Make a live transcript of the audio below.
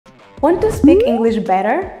Want to speak English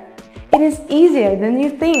better? It is easier than you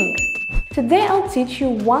think. Today I'll teach you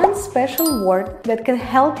one special word that can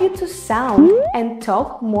help you to sound and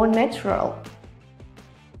talk more natural.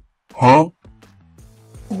 Huh?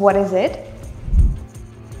 What is it?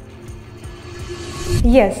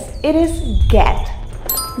 Yes, it is get.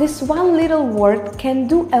 This one little word can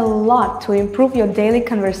do a lot to improve your daily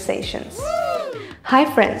conversations.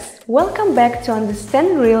 Hi friends, welcome back to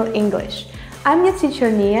Understand Real English. I'm your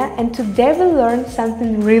teacher Nia, and today we'll learn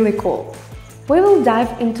something really cool. We will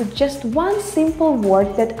dive into just one simple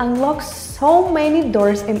word that unlocks so many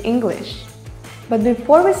doors in English. But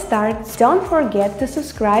before we start, don't forget to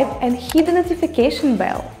subscribe and hit the notification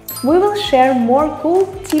bell. We will share more cool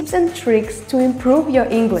tips and tricks to improve your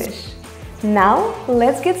English. Now,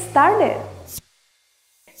 let's get started!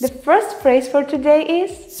 The first phrase for today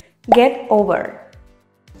is get over.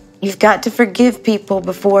 You've got to forgive people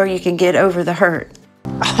before you can get over the hurt.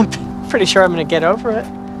 I'm pretty sure I'm going to get over it.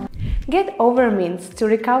 Get over means to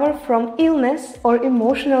recover from illness or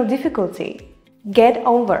emotional difficulty. Get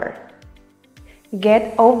over.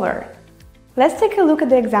 Get over. Let's take a look at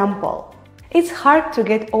the example. It's hard to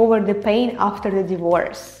get over the pain after the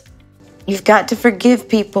divorce. You've got to forgive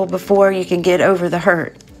people before you can get over the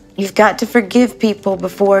hurt. You've got to forgive people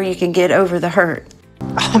before you can get over the hurt.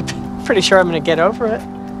 I'm pretty sure I'm going to get over it.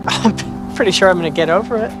 I'm pretty sure I'm going to get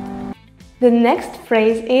over it. The next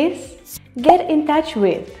phrase is get in touch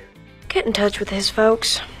with. Get in touch with his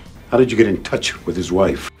folks. How did you get in touch with his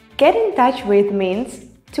wife? Get in touch with means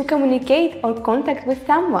to communicate or contact with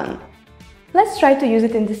someone. Let's try to use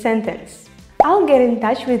it in the sentence. I'll get in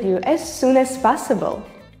touch with you as soon as possible.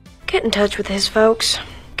 Get in touch with his folks.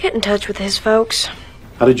 Get in touch with his folks.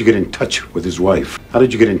 How did you get in touch with his wife? How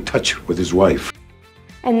did you get in touch with his wife?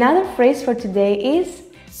 Another phrase for today is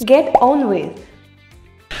get on with.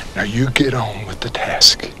 Now you get on with the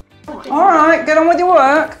task. Alright, get on with your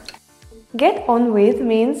work. Get on with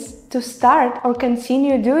means to start or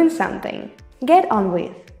continue doing something. Get on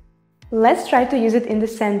with. Let's try to use it in the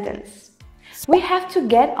sentence. We have to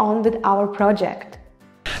get on with our project.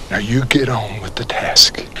 Now you get on with the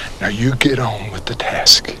task. Now you get on with the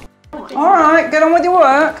task. Alright, get on with your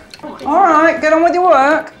work. Alright, get on with your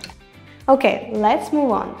work. Okay, let's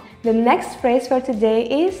move on. The next phrase for today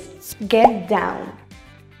is get down.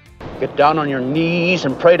 Get down on your knees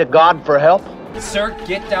and pray to God for help. Sir,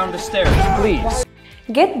 get down the stairs, please.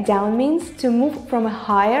 Get down means to move from a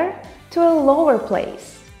higher to a lower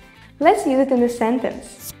place. Let's use it in a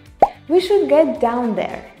sentence. We should get down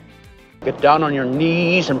there. Get down on your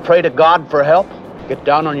knees and pray to God for help. Get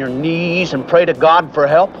down on your knees and pray to God for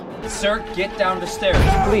help. Sir, get down the stairs,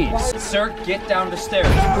 please. Sir, get down the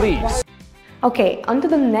stairs, please. Okay, on to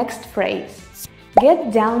the next phrase.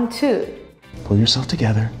 Get down to. Pull yourself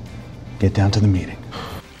together. Get down to the meeting.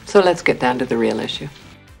 So let's get down to the real issue.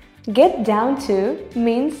 Get down to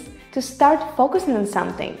means to start focusing on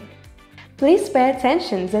something. Please pay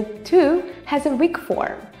attention that to has a weak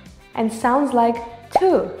form and sounds like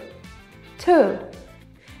to. To.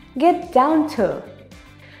 Get down to.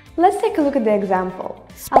 Let's take a look at the example.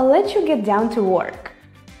 I'll let you get down to work.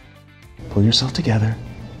 Pull yourself together.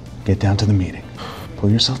 Get down to the meeting.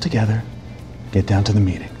 Pull yourself together. Get down to the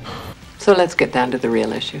meeting. So let's get down to the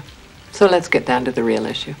real issue. So let's get down to the real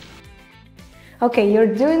issue. Okay,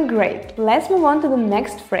 you're doing great. Let's move on to the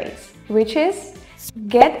next phrase, which is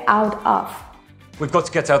get out of. We've got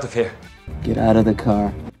to get out of here. Get out of the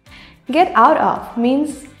car. Get out of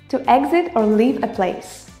means to exit or leave a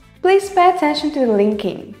place. Please pay attention to the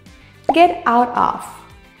linking. Get out of.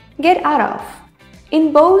 Get out of.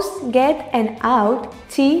 In both get and out,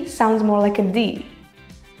 T sounds more like a D.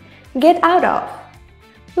 Get out of.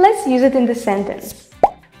 Let's use it in the sentence.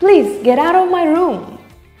 Please get out of my room.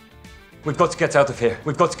 We've got to get out of here.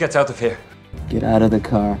 We've got to get out of here. Get out of the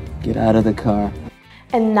car. Get out of the car.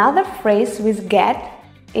 Another phrase with get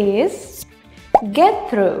is get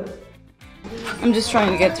through. I'm just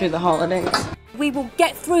trying to get through the holidays. We will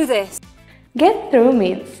get through this. Get through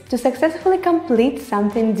means to successfully complete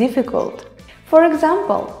something difficult. For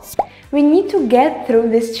example, we need to get through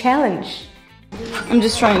this challenge. I'm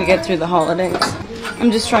just trying to get through the holidays. I'm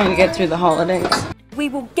just trying to get through the holidays. We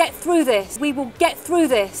will get through this. We will get through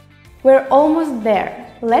this. We're almost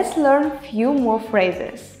there. Let's learn a few more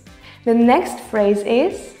phrases. The next phrase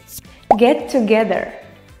is get together.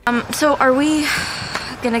 So are we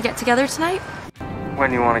gonna get together tonight?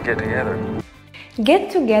 When do you want to get together?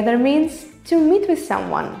 Get together means to meet with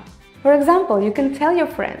someone. For example, you can tell your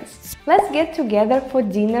friends, let's get together for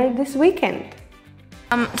dinner this weekend.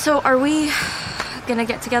 So are we gonna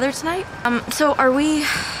get together tonight? So are we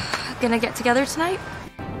gonna get together tonight?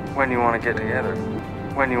 When do you want to get together?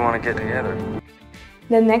 When you want to get together.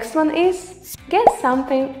 The next one is get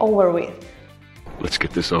something over with. Let's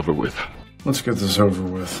get this over with. Let's get this over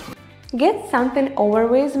with. Get something over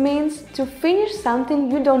with means to finish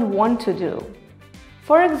something you don't want to do.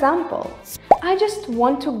 For example, I just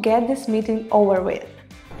want to get this meeting over with.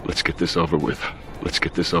 Let's get this over with. Let's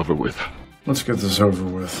get this over with. Let's get this over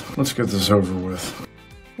with. Let's get this over with.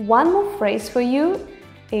 One more phrase for you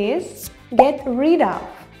is get rid of.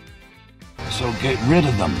 So get rid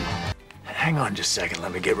of them. Hang on just a second,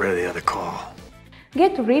 let me get rid of the other call.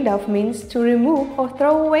 Get rid of means to remove or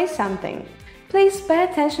throw away something. Please pay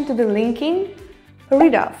attention to the linking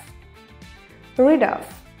rid of. Rid of.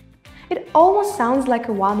 It almost sounds like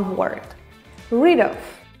one word. Rid of.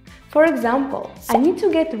 For example, I need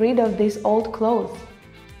to get rid of these old clothes.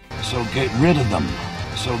 So get rid of them.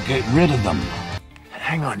 So get rid of them.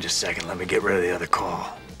 Hang on just a second, let me get rid of the other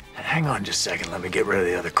call. Hang on just a second, let me get rid of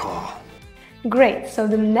the other call. Great, so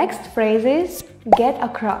the next phrase is get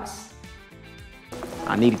across.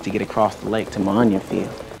 I needed to get across the lake to my onion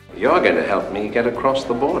field. You're going to help me get across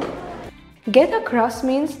the border. Get across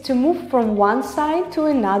means to move from one side to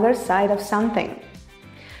another side of something.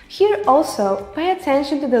 Here also, pay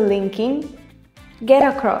attention to the linking get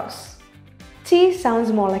across. T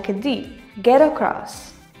sounds more like a D. Get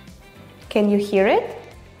across. Can you hear it?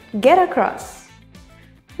 Get across.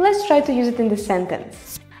 Let's try to use it in the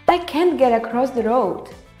sentence. I can't get across the road.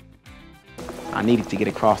 I needed to get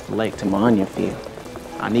across the lake to my onion field.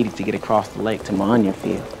 I needed to get across the lake to my onion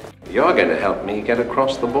field. You're going to help me get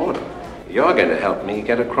across the border. You're going to help me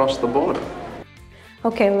get across the border.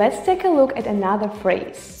 Okay, let's take a look at another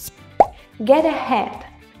phrase. Get ahead.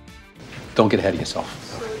 Don't get ahead of yourself.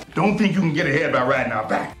 Don't think you can get ahead by riding our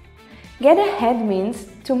back. Get ahead means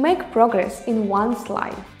to make progress in one's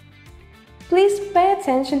life. Please pay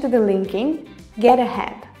attention to the linking get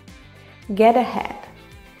ahead. Get ahead.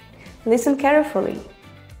 Listen carefully.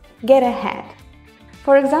 Get ahead.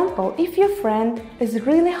 For example, if your friend is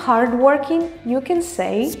really hardworking, you can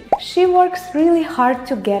say, she works really hard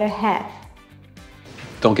to get ahead.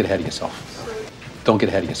 Don't get ahead of yourself. Don't get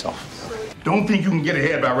ahead of yourself. Don't think you can get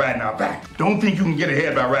ahead by riding our back. Don't think you can get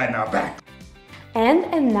ahead by riding our back. And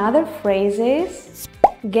another phrase is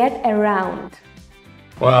get around.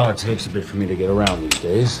 Well, it takes a bit for me to get around these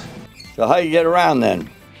days. So how you get around then?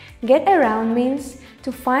 Get around means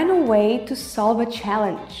to find a way to solve a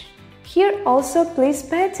challenge. Here also please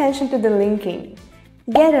pay attention to the linking.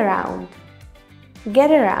 Get around.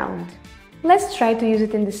 Get around. Let's try to use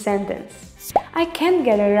it in the sentence. I can't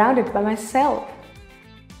get around it by myself.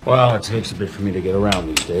 Well, it takes a bit for me to get around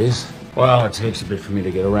these days. Well, it takes a bit for me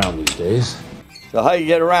to get around these days. So how you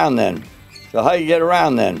get around then? So how you get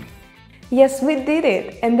around then? Yes, we did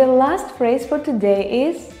it. And the last phrase for today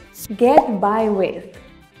is get by with.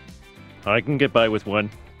 I can get by with one.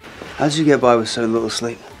 How did you get by with so little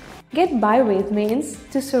sleep? Get by with means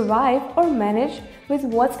to survive or manage with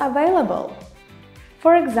what's available.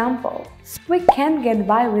 For example, we can't get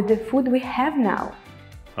by with the food we have now.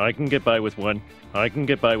 I can get by with one. I can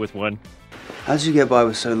get by with one. How did you get by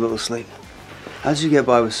with so little sleep? How did you get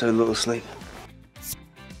by with so little sleep?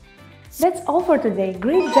 That's all for today.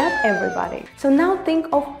 Great job, everybody. So now think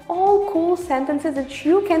of all cool sentences that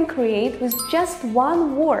you can create with just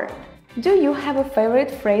one word. Do you have a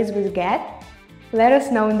favorite phrase with get? Let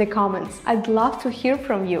us know in the comments. I'd love to hear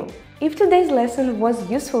from you. If today's lesson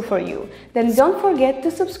was useful for you, then don't forget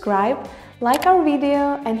to subscribe, like our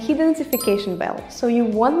video and hit the notification bell so you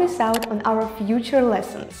won't miss out on our future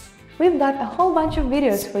lessons. We've got a whole bunch of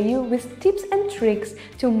videos for you with tips and tricks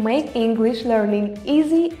to make English learning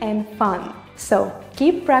easy and fun. So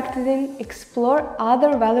keep practicing, explore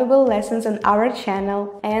other valuable lessons on our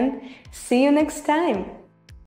channel, and see you next time!